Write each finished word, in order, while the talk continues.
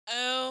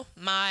Oh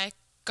my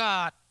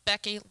God,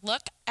 Becky,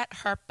 look at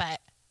her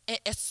butt. It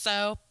is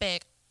so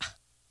big.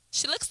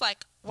 She looks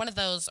like one of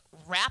those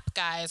rap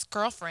guys'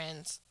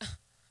 girlfriends.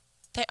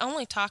 They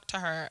only talk to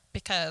her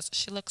because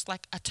she looks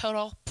like a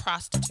total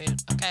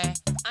prostitute, okay?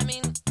 I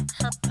mean,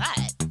 her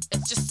butt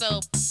is just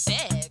so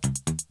big.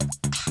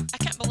 I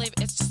can't believe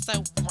it's just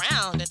so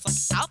round. It's like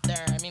out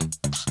there. I mean,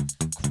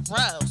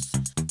 gross.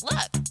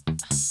 Look,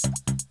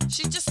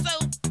 she's just so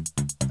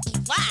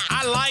black.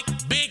 I like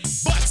big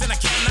butts and I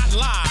cannot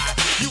lie.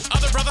 You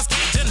other brothers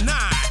can't deny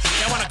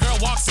that when a girl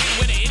walks in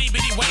with an itty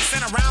bitty waist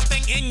and a round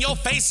thing in your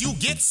face, you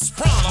get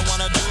sprung. All I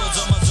wanna do is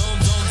zoom, zoom,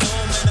 zoom,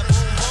 zoom, and a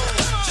boom, boom.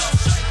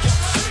 Just shake your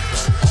body.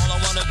 All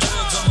I wanna do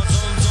is zoom,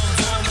 zoom, zoom,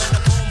 zoom, and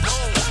a boom,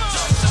 boom.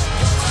 Just shake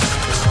your body.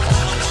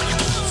 All I wanna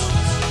do is zoom.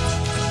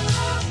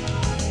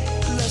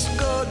 Let's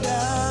go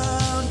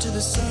down to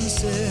the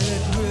Sunset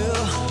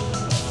Grill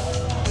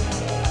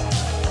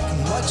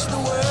and watch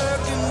the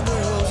working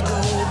girls go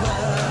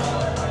by.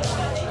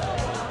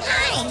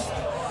 Hi,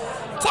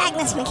 it's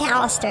Agnes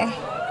McAlester.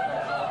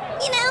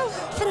 You know,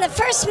 from the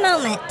first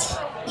moment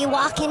you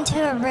walk into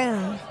a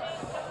room,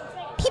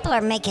 people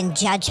are making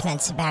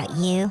judgments about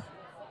you.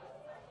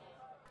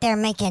 They're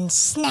making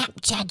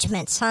snap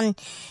judgments on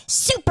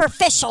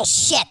superficial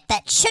shit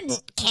that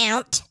shouldn't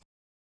count.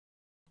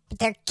 But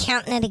they're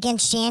counting it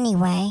against you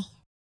anyway.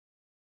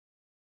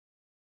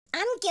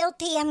 I'm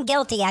guilty,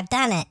 I've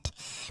done it.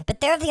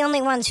 But they're the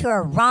only ones who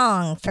are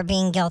wrong for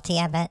being guilty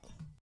of it.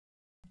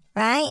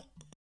 Right?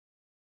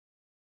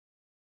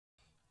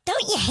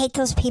 Don't you hate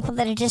those people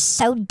that are just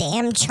so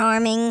damn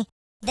charming?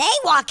 They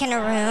walk in a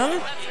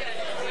room,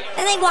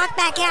 and they walk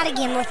back out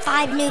again with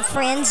 5 new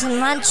friends and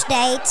lunch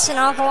dates, and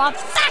all go off,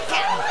 fuck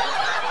 'em!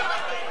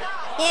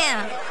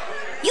 Yeah.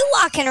 You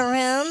walk in a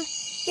room,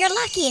 you're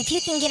lucky if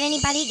you can get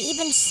anybody to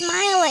even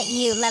smile at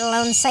you, let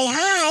alone say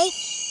hi.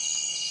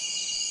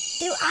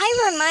 Do I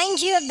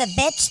remind you of the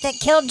bitch that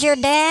killed your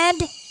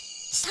dad?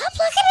 Stop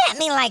looking at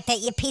me like that,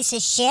 you piece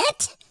of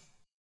shit.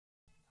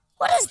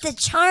 What does the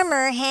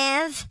charmer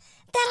have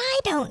that I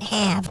don't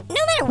have?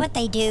 No matter what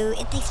they do,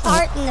 if they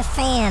fart in the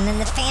fan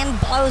and the fan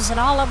blows it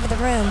all over the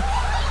room,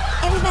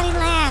 everybody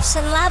laughs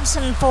and loves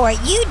them for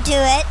it. You do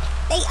it,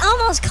 they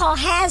almost call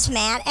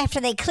hazmat after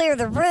they clear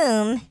the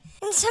room,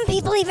 and some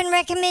people even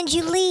recommend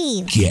you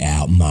leave. Get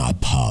out my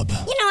pub. You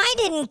know, I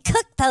didn't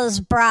cook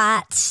those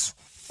brats,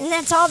 and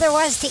that's all there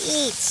was to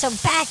eat, so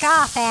back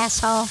off,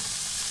 asshole.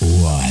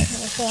 What?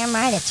 You're damn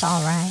right it's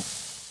all right.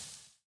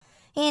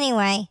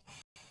 Anyway,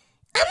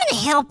 I'm going to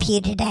help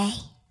you today.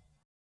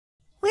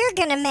 We're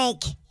going to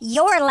make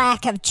your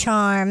lack of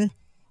charm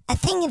a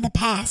thing of the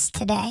past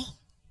today.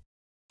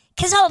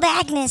 Because old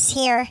Agnes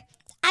here,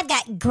 I've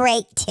got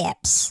great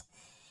tips.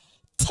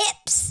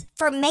 Tips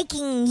for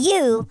making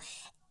you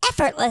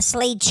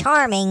effortlessly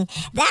charming.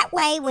 That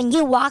way, when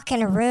you walk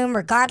in a room,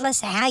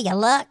 regardless of how you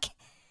look,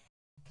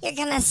 you're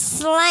going to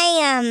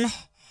slay 'em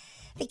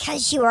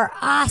because you are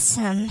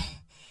awesome.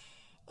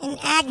 And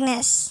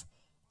Agnes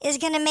is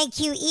going to make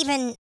you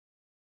even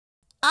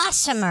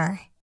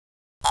awesomer.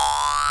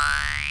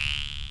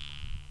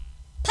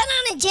 Put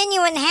on a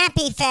genuine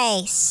happy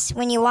face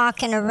when you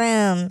walk in a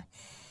room.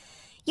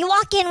 You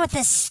walk in with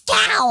a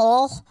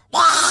scowl.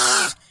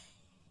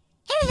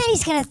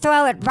 Everybody's going to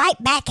throw it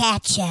right back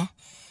at you.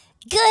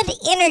 Good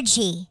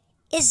energy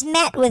is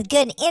met with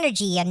good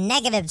energy, you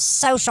negative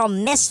social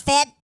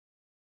misfit.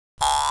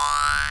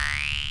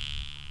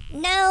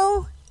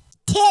 No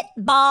tit,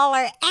 ball,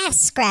 or ass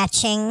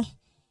scratching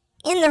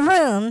in the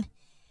room,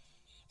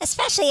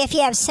 especially if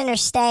you have center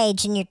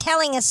stage and you're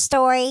telling a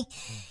story.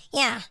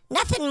 Yeah,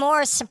 nothing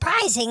more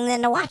surprising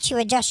than to watch you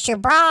adjust your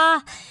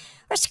bra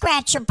or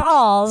scratch your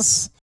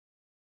balls.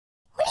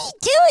 What are you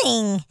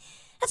doing?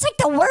 That's like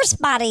the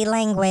worst body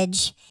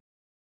language.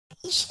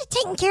 You should have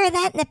taken care of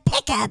that in the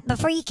pickup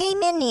before you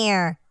came in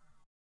here.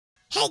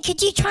 Hey,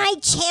 could you try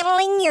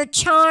channeling your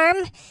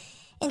charm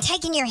and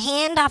taking your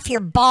hand off your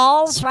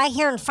balls right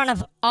here in front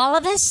of all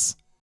of us?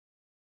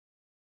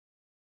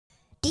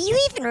 Do you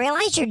even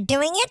realize you're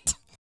doing it?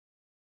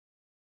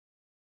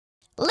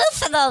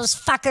 Loofah those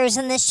fuckers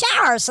in the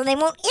shower so they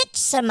won't itch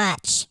so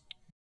much.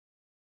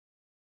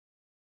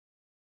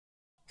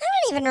 I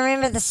don't even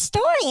remember the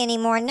story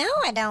anymore. No,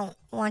 I don't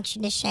want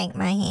you to shake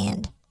my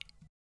hand.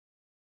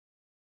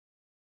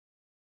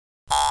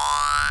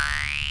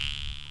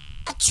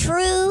 A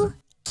true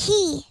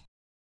key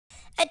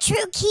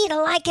to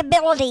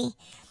likability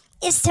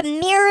is to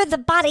mirror the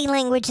body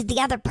language of the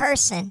other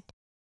person.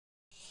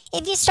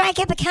 If you strike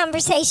up a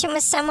conversation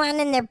with someone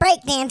and they're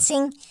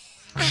breakdancing,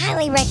 I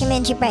highly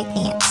recommend you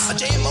breakdance.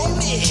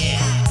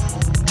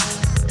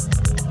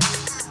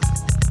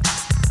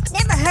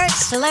 Never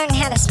hurts to learn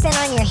how to spin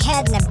on your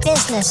head in a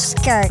business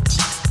skirt.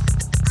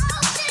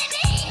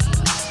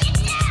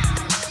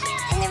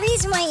 And the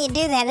reason why you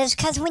do that is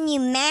because when you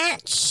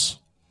match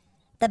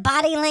the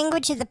body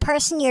language of the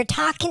person you're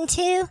talking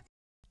to,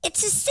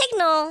 it's a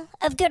signal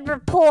of good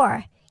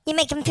rapport. You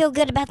make them feel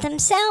good about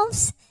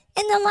themselves,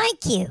 and they'll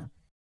like you.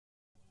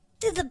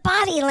 Through the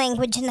body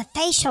language and the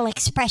facial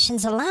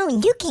expressions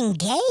alone, you can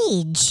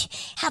gauge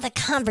how the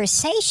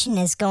conversation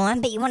is going,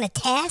 but you want to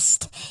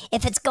test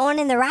if it's going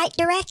in the right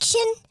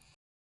direction?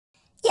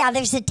 Yeah,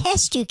 there's a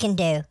test you can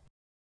do.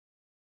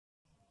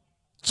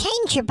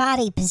 Change your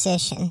body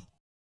position.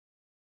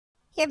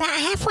 You're about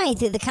halfway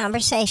through the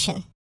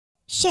conversation.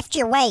 Shift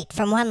your weight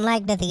from one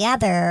leg to the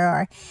other,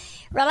 or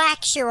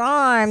relax your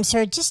arms,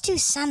 or just do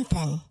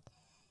something.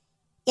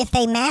 If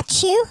they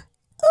match you,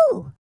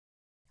 ooh.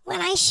 When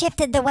I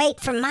shifted the weight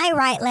from my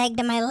right leg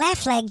to my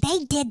left leg,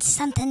 they did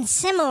something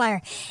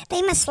similar.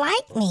 They must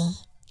like me.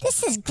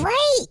 This is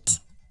great.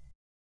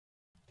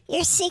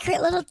 Your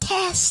secret little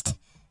test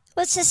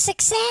was a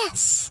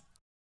success.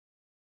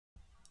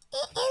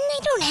 And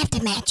they don't have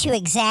to match you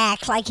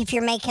exact, like if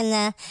you're making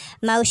the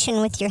motion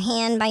with your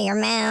hand by your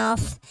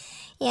mouth,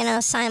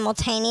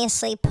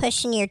 simultaneously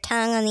pushing your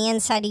tongue on the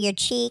inside of your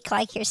cheek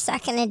like you're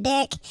sucking a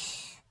dick.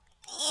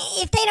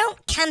 If they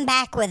don't come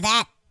back with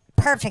that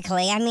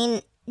perfectly,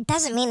 it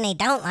doesn't mean they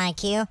don't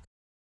like you.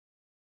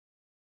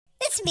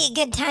 This would be a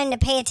good time to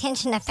pay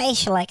attention to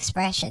facial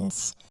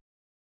expressions.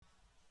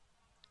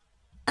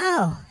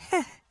 Oh,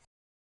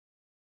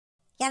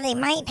 yeah, they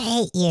might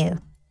hate you.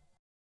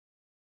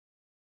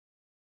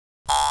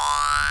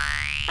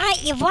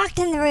 Alright, you've walked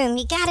in the room.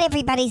 You got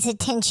everybody's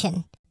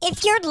attention.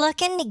 If you're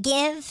looking to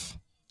give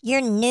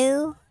your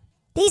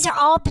these are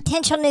all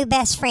potential new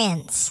best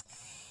friends.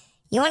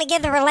 You want to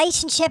give the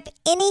relationship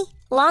any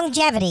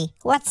longevity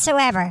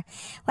whatsoever.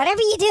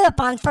 Whatever you do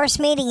upon first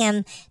meeting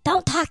them,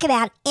 don't talk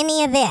about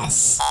any of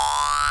this.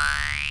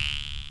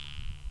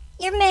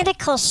 Your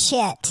medical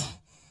shit.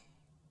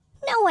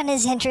 No one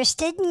is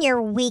interested in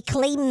your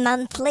weekly,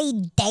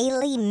 monthly,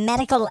 daily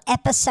medical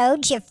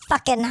episodes, you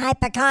fucking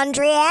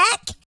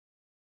hypochondriac.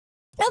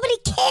 Nobody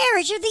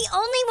cares. You're the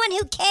only one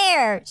who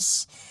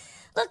cares.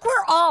 Look,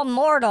 we're all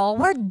mortal.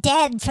 We're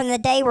dead from the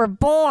day we're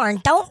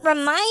born. Don't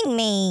remind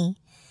me.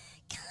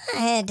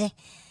 God.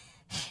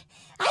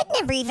 I'd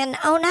never even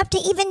own up to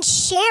even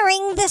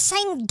sharing the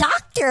same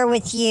doctor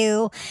with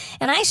you.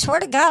 And I swear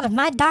to God, if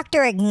my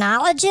doctor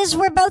acknowledges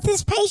we're both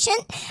his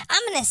patient,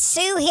 I'm going to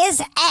sue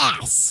his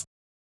ass.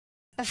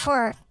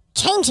 Before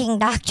changing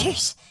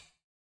doctors.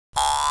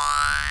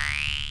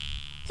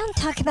 Don't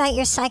talk about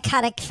your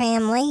psychotic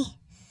family.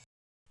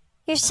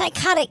 Your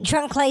psychotic,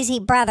 drunk, lazy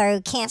brother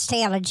who can't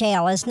stay out of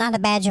jail is not a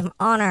badge of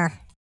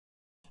honor.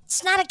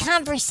 It's not a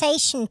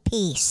conversation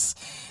piece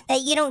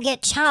that you don't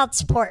get child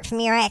support from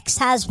your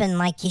ex-husband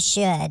like you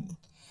should.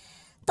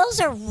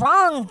 Those are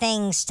wrong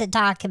things to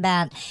talk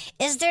about.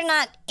 Is there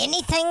not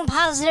anything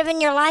positive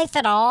in your life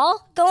at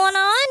all going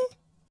on?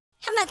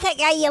 How about that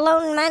guy you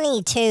loan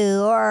money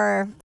to?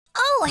 Or,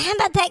 how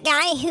about that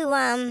guy who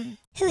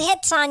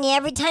hits on you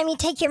every time you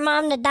take your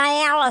mom to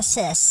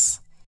dialysis?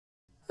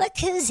 Look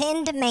who's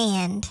in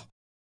demand.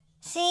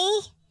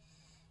 See?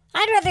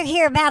 I'd rather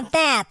hear about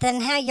that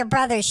than how your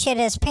brother shit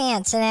his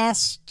pants and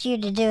asked you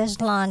to do his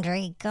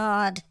laundry.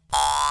 God.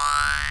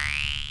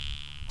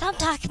 Don't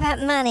talk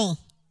about money.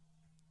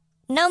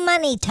 No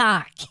money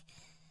talk.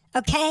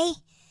 Okay?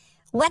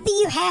 Whether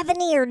you have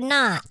any or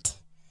not,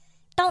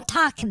 don't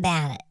talk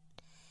about it.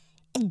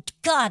 And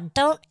God,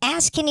 don't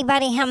ask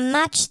anybody how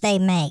much they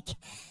make.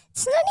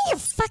 It's none of your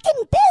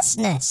fucking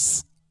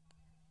business.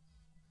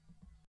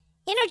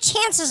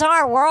 Chances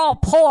are we're all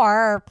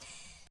poor.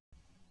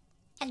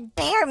 At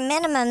bare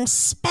minimum,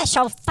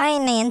 special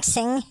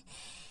financing.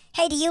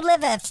 Hey, do you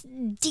live a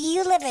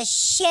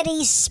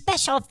shitty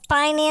special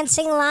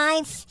financing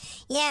life?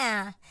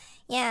 Yeah.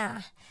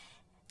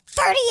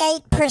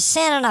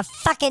 38% on a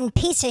fucking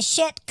piece of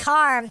shit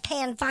car I'm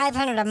paying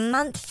 $500 a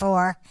month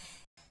for.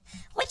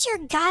 What's your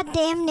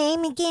goddamn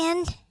name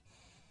again?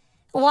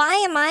 Why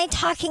am I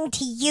talking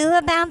to you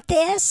about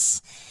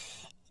this?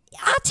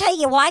 I'll tell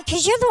you why,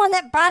 because you're the one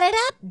that brought it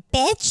up,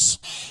 bitch.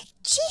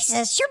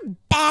 Jesus, you're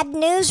bad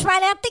news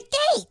right out the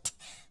gate.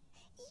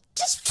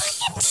 Just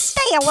fucking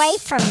stay away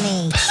from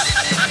me.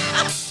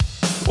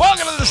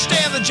 Welcome to the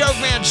Stan the Joke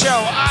Man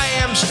Show. I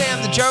am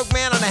Stan the Joke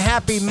Man, and a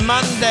happy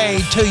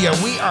Monday to you.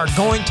 We are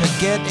going to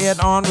get it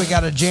on. We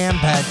got a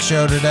jam-packed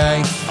show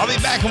today. I'll be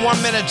back in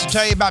 1 minute to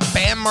tell you about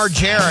Bam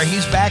Margera.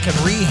 He's back in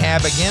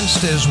rehab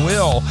against his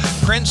will.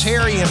 Prince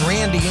Harry and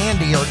Randy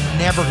Andy are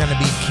never going to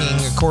be king,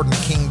 according to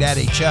King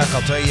Daddy Chuck.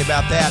 I'll tell you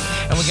about that.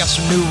 And we got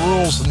some new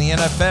rules in the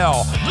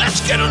NFL.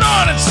 Let's get it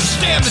on. It's the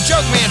Stan the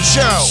Joke Man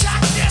Show.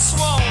 Shot this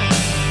one.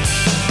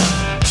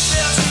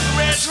 Fell to the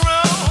red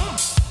room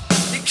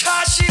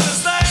because she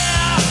was there.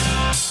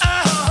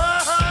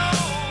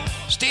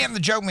 Stan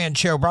the Joke Man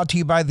Show, brought to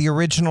you by the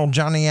original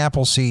Johnny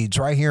Appleseeds,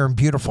 right here in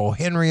beautiful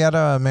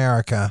Henrietta,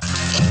 America.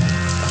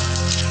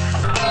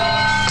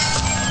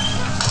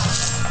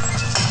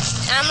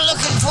 I'm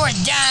looking for a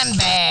dime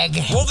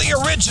bag. Well, the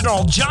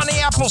original Johnny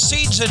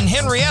Appleseeds and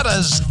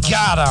Henrietta's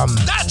got them.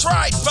 That's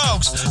right,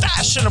 folks.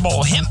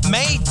 Fashionable,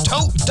 hemp-made,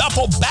 tote,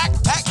 duffel,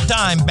 backpack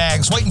dime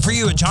bags waiting for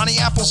you at Johnny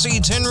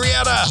Appleseeds,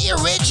 Henrietta. The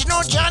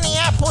original Johnny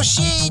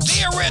Appleseeds.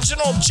 The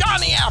original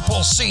Johnny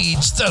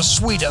Appleseeds, the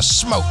sweetest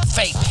smoke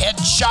vape head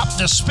shop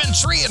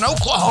dispensary in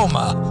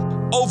Oklahoma.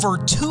 Over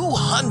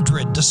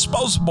 200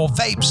 disposable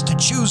vapes to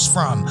choose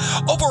from.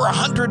 Over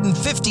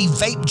 150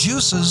 vape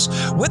juices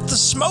with the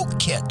smoke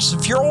kits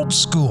if you're old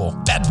school.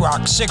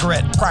 Bedrock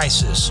cigarette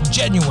prices.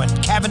 Genuine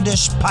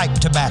Cavendish pipe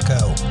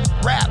tobacco.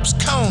 Wraps,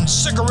 cones,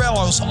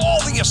 cigarillos, all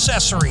the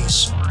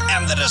accessories.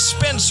 And the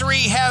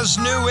dispensary has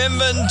new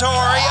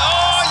inventory.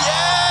 Oh,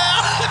 yeah!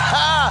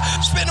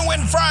 Spin and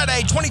Win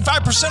Friday,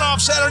 25%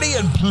 off Saturday,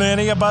 and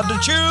plenty of bud to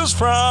choose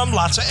from.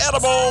 Lots of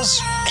edibles.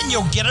 And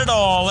you'll get it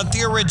all at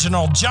the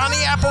original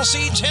Johnny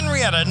Appleseed's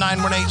Henrietta,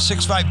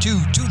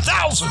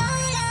 918-652-2000.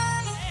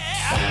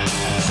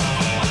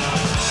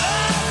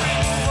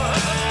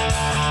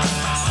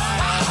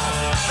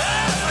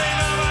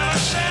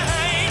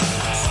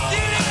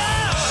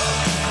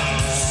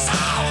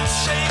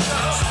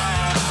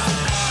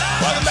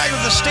 Welcome back to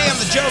the Stan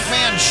the Joke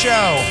Man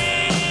Show.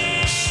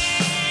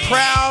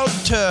 Proud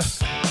to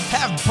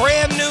have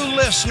brand new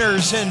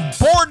listeners in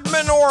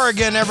Boardman,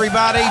 Oregon,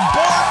 everybody.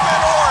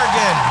 Boardman,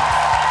 Oregon.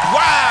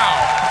 Wow.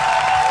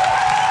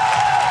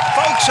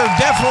 Folks are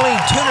definitely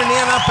tuning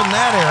in up in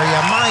that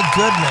area. My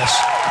goodness.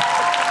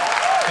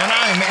 And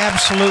I am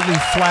absolutely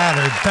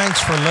flattered.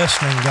 Thanks for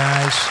listening,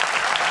 guys.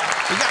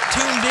 We got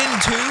tuned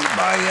into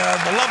by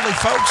the lovely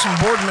folks in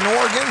Boardman,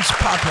 Oregon. It's a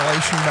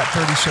population about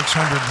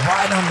 3,600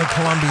 right on the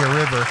Columbia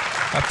River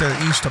up there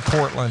east of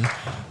Portland.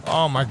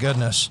 Oh, my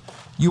goodness.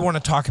 You want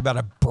to talk about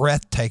a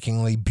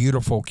breathtakingly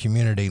beautiful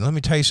community. Let me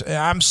tell you,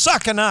 I'm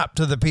sucking up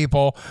to the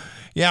people.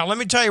 Yeah, let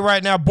me tell you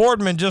right now,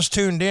 Boardman just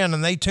tuned in,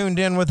 and they tuned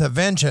in with a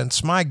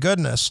vengeance. My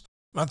goodness.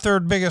 My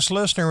third biggest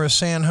listener was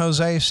San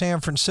Jose, San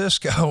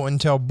Francisco,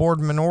 until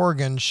Boardman,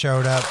 Oregon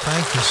showed up.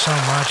 Thank you so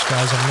much,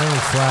 guys. I'm really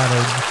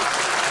flattered.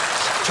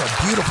 Such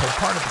a beautiful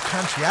part of the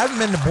country. I haven't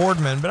been to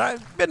Boardman, but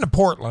I've been to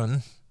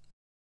Portland.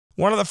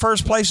 One of the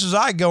first places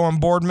I go on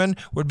Boardman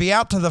would be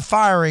out to the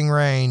firing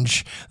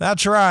range.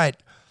 That's right.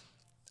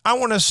 I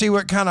want to see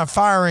what kind of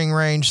firing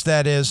range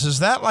that is. Is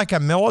that like a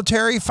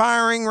military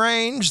firing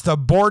range? The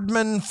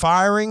Boardman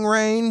firing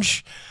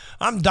range?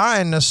 I'm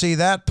dying to see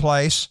that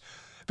place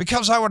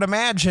because I would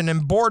imagine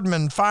in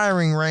Boardman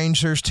firing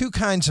range, there's two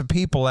kinds of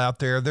people out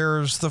there.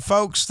 There's the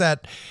folks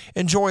that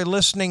enjoy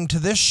listening to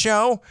this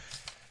show,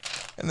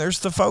 and there's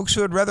the folks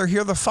who would rather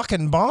hear the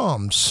fucking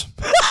bombs.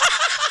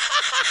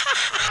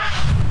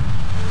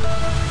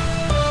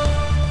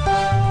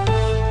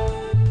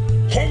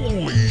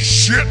 Holy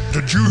shit,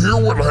 did you hear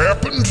what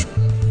happened?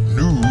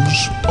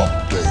 News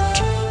update.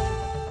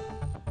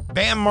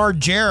 Bam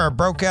Margera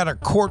broke out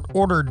of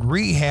court-ordered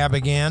rehab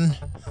again.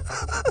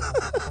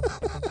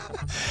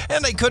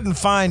 And they couldn't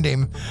find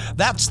him.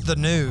 That's the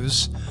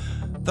news.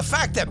 The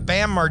fact that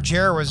Bam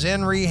Margera was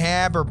in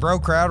rehab or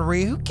broke out of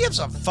rehab, who gives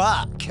a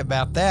fuck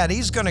about that?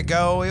 He's going to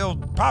go. He'll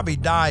probably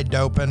die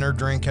doping or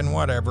drinking,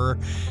 whatever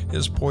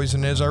his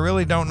poison is. I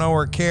really don't know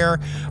or care.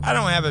 I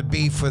don't have a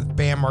beef with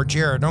Bam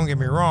Margera. Don't get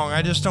me wrong.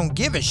 I just don't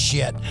give a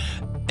shit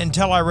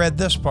until I read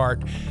this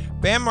part.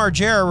 Bam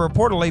Margera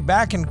reportedly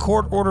back in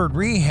court-ordered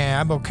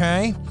rehab,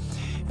 okay?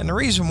 And the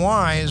reason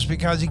why is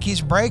because he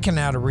keeps breaking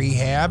out of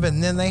rehab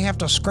and then they have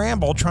to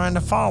scramble trying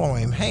to follow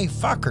him. Hey,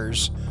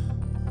 fuckers.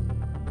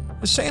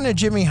 This ain't a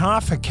Jimmy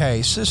Hoffa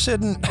case. This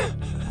isn't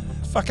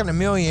fucking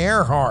Amelia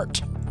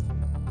Earhart.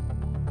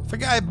 If a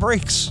guy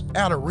breaks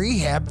out of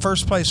rehab,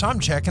 first place I'm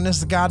checking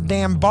is the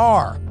goddamn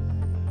bar.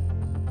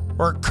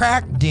 Or a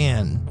crack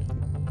den.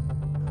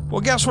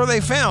 Well, guess where they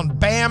found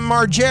Bam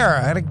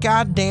Margera? At a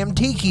goddamn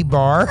tiki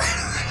bar.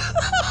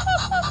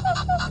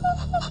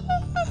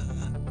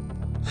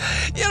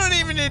 You don't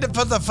even need to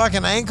put the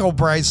fucking ankle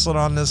bracelet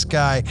on this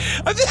guy.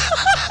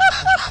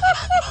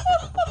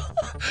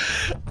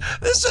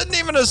 This isn't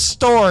even a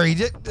story.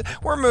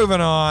 We're moving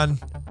on.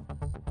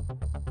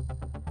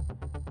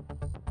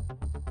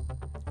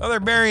 Well, they're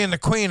burying the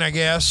Queen, I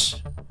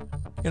guess.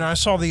 You know, I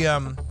saw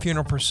the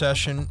funeral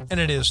procession, and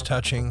it is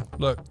touching.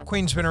 Look,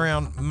 Queen's been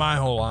around my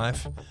whole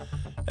life.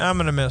 I'm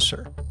going to miss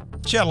her.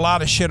 She had a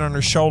lot of shit on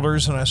her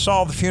shoulders, and I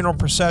saw the funeral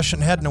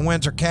procession heading to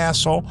Windsor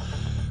Castle.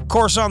 Of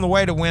course, on the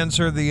way to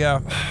Windsor,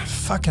 the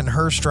fucking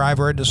hearse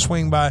driver had to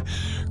swing by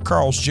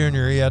Carl's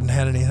Jr. He hadn't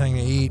had anything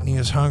to eat, and he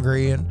was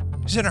hungry, and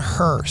he's in a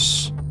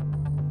hearse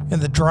in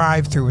the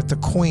drive-thru with the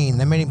Queen.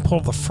 They made him pull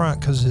the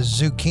front because his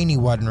zucchini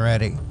wasn't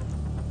ready.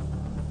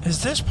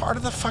 Is this part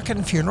of the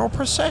fucking funeral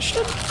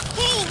procession?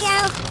 Here you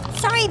go.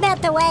 Sorry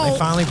about the wait. They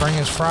finally bring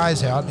his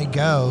fries out and he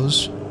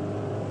goes.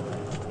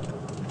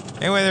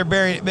 Anyway, they're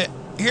buried. But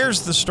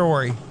here's the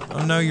story.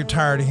 I know you're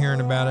tired of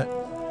hearing about it,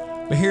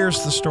 but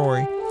here's the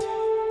story.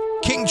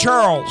 King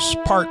Charles,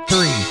 Part 3.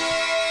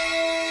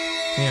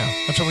 Yeah,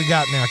 that's what we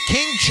got now.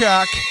 King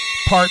Chuck,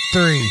 Part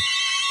 3.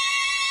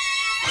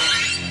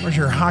 Where's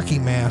your hockey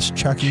mask,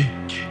 Chucky?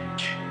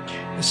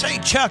 They say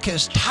Chuck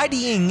is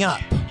tidying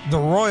up the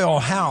royal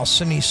house,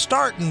 and he's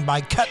starting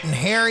by cutting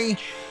Harry,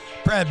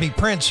 that'd be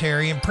Prince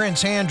Harry, and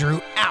Prince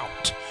Andrew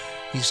out.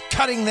 He's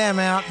cutting them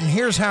out, and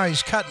here's how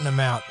he's cutting them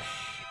out.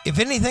 If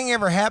anything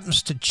ever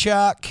happens to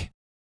Chuck,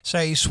 So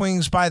he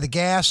swings by the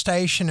gas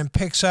station and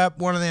picks up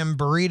one of them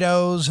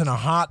burritos in a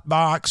hot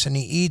box, and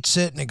he eats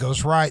it, and it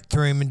goes right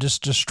through him and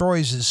just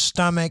destroys his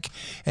stomach,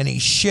 and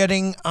he's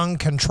shitting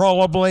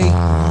uncontrollably.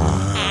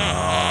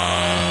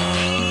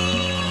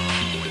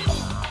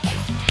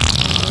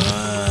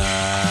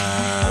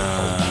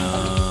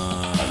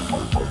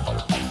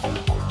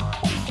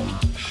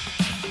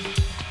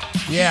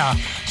 Yeah,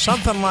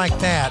 something like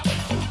that.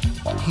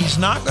 He's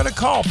not going to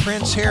call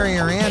Prince Harry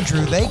or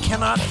Andrew. They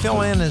cannot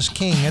fill in as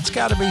king. It's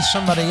got to be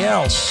somebody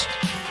else.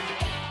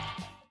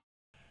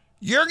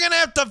 You're going to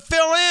have to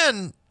fill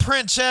in,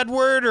 Prince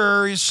Edward,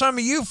 or some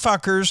of you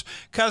fuckers,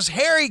 because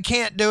Harry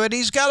can't do it.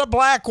 He's got a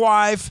black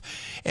wife,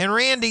 and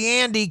Randy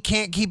Andy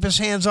can't keep his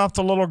hands off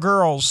the little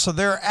girls, so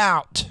they're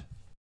out.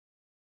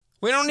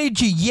 We don't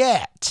need you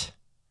yet,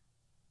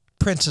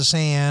 Princess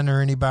Anne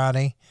or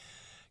anybody.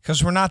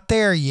 Because we're not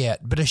there yet.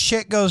 But if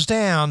shit goes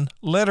down,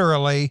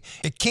 literally,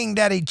 if King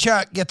Daddy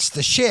Chuck gets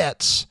the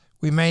shits,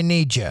 we may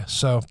need you.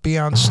 So be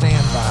on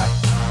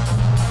standby.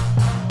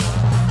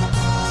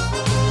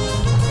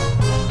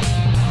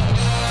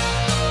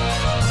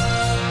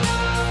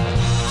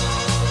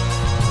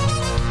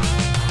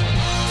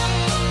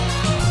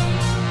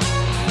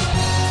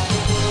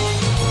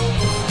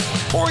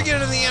 Before we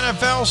get into the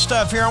NFL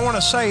stuff here, I want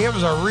to say it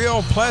was a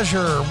real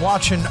pleasure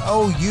watching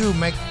OU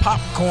make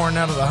popcorn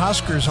out of the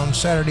Huskers on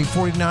Saturday,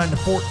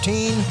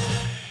 49-14.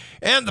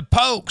 And the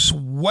Pokes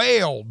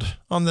wailed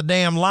on the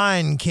damn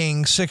Lion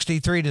King,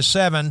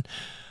 63-7.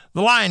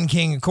 The Lion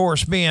King, of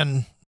course,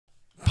 being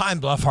Pine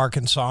Bluff,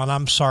 Arkansas. And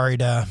I'm sorry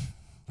to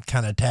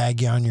kind of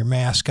tag you on your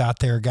mascot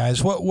there,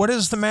 guys. What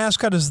is the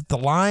mascot? Is it the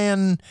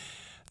lion,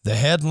 the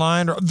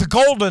headline, or the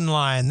Golden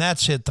Lion?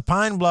 That's it. The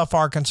Pine Bluff,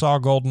 Arkansas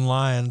Golden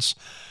Lions.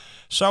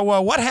 So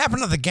what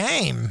happened to the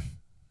game?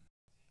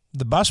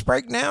 The bus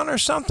breakdown or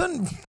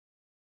something?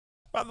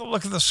 By the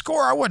look of the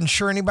score, I wasn't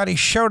sure anybody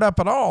showed up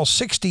at all.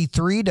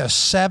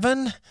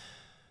 63-7?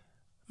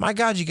 My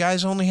God, you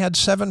guys only had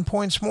 7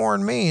 points more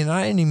than me, and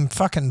I didn't even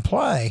fucking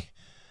play.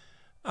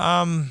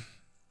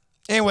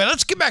 Anyway,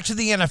 let's get back to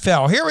the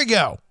NFL. Here we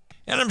go.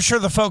 And I'm sure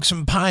the folks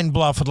in Pine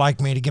Bluff would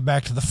like me to get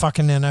back to the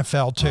fucking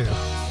NFL, too.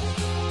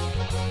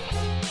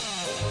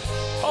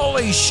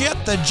 Holy shit,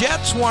 the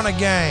Jets won a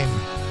game.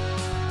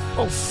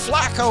 Oh,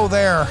 Flacco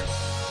there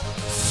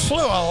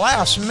flew a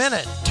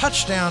last-minute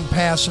touchdown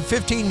pass, a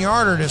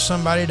 15-yarder to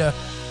somebody to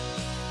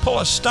pull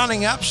a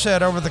stunning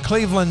upset over the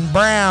Cleveland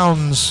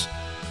Browns,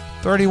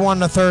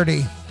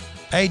 31-30.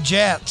 Hey,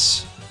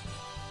 Jets,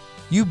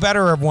 you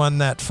better have won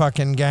that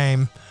fucking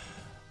game.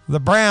 The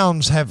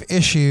Browns have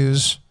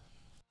issues.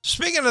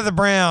 Speaking of the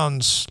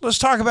Browns, let's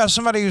talk about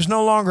somebody who's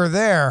no longer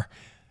there.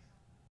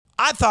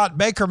 I thought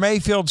Baker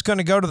Mayfield's going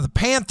to go to the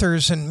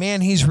Panthers, and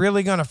man, he's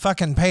really going to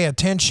fucking pay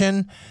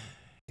attention.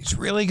 He's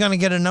really going to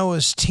get to know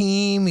his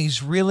team.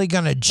 He's really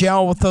going to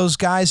gel with those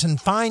guys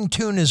and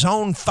fine-tune his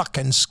own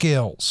fucking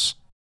skills.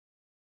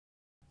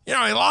 You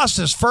know, he lost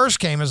his first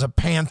game as a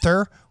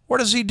Panther. What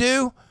does he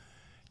do?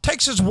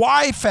 Takes his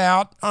wife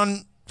out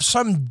on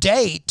some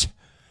date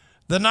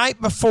the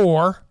night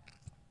before.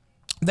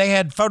 They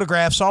had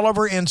photographs all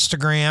over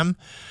Instagram.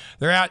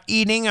 They're out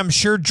eating, I'm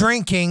sure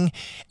drinking,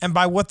 and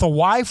by what the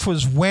wife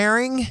was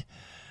wearing,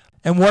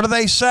 and what do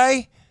they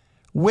say?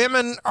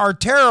 Women are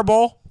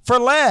terrible for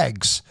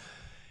legs.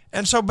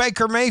 And so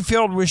Baker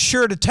Mayfield was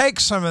sure to take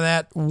some of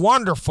that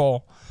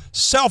wonderful,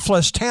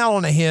 selfless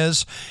talent of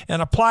his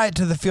and apply it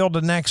to the field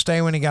the next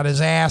day when he got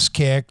his ass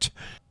kicked.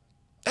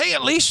 Hey,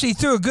 at least he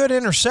threw a good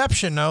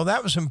interception, though.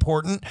 That was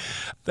important.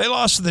 They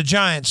lost to the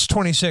Giants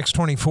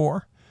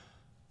 26-24.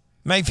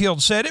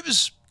 Mayfield said, "It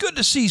was good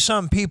to see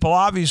some people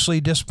obviously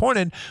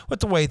disappointed with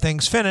the way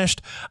things finished.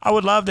 I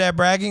would love to have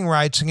bragging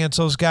rights against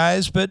those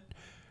guys, but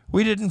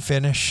we didn't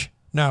finish."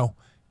 No,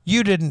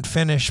 you didn't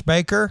finish,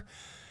 Baker.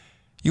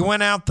 You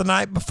went out the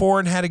night before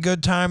and had a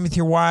good time with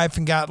your wife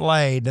and got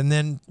laid, and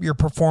then your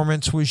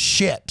performance was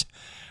shit.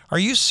 Are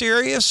you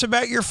serious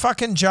about your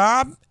fucking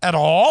job at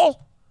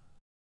all?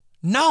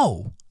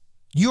 No.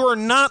 You are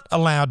not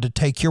allowed to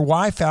take your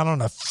wife out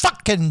on a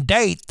fucking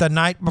date the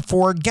night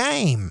before a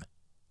game.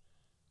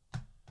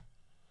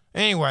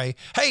 Anyway,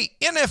 hey,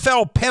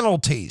 NFL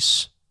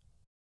penalties.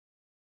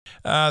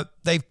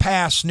 They've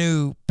passed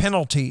new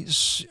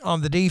penalties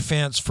on the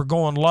defense for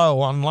going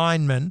low on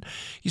linemen.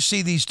 You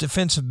see these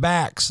defensive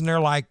backs, and they're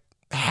like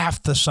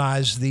half the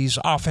size of these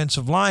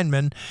offensive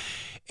linemen.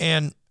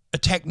 And a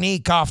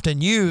technique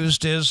often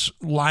used is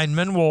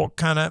linemen will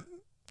kind of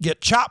get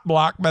chop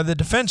blocked by the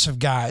defensive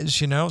guys.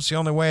 You know, it's the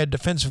only way a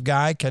defensive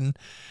guy can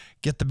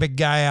get the big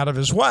guy out of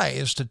his way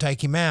is to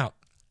take him out.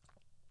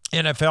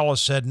 NFL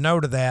has said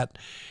no to that.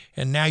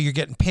 And now you're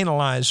getting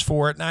penalized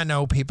for it. And I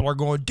know people are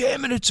going,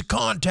 damn it, it's a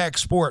contact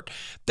sport.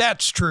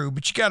 That's true.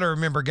 But you got to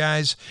remember,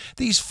 guys,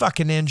 these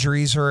fucking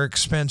injuries are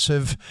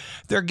expensive.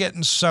 They're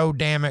getting so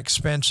damn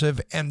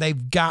expensive. And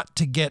they've got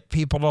to get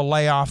people to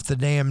lay off the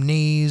damn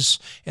knees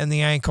and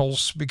the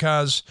ankles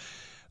because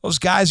those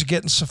guys are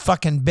getting so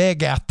fucking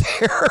big out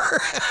there.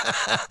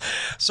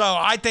 So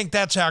I think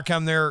that's how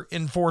come they're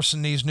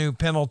enforcing these new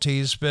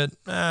penalties. But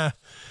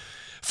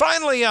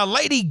Finally,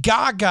 Lady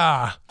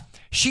Gaga.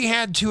 She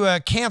had to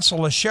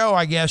cancel a show,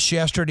 I guess,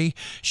 yesterday.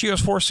 She was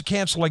forced to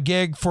cancel a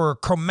gig for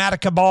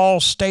Chromatica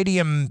Ball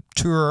Stadium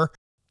tour.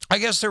 I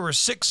guess there were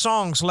 6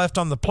 songs left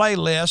on the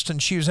playlist,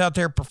 and she was out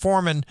there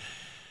performing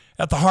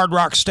at the Hard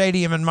Rock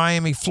Stadium in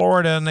Miami,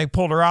 Florida, and they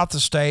pulled her off the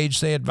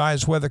stage. They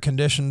advised weather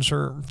conditions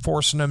are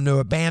forcing them to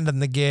abandon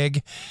the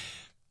gig.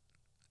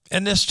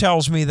 And this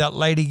tells me that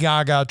Lady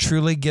Gaga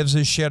truly gives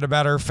a shit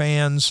about her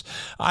fans.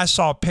 I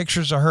saw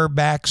pictures of her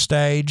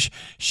backstage.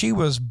 She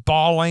was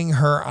bawling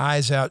her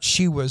eyes out.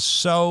 She was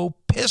so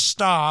pissed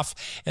off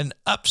and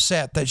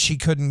upset that she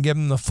couldn't give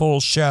them the full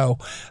show.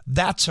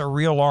 That's a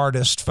real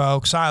artist,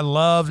 folks. I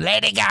love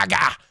Lady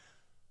Gaga.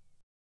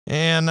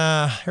 And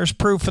there's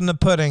proof in the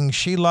pudding.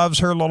 She loves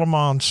her little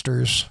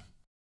monsters.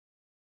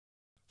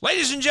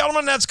 Ladies and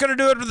gentlemen, that's going to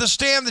do it for the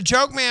Stan the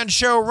Joke Man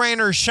Show,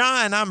 rain or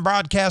shine. I'm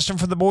broadcasting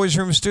from the Boys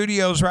Room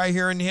Studios right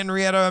here in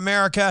Henrietta,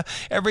 America,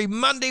 every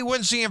Monday,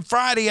 Wednesday, and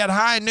Friday at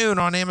high noon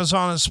on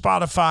Amazon and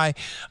Spotify.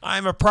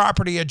 I'm a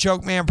property of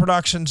Joke Man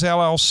Productions,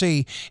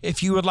 LLC.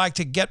 If you would like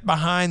to get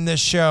behind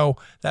this show,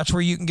 that's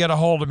where you can get a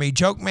hold of me.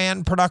 Joke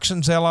Man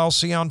Productions,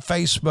 LLC on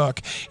Facebook.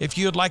 If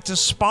you would like to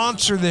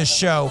sponsor this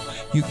show,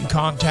 you can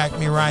contact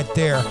me right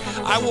there.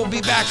 I will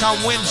be back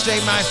on Wednesday,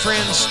 my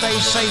friends. Stay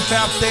safe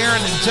out there,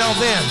 and until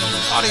then,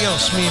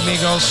 adios, mi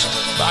amigos.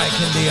 Bye,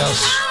 con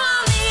Dios.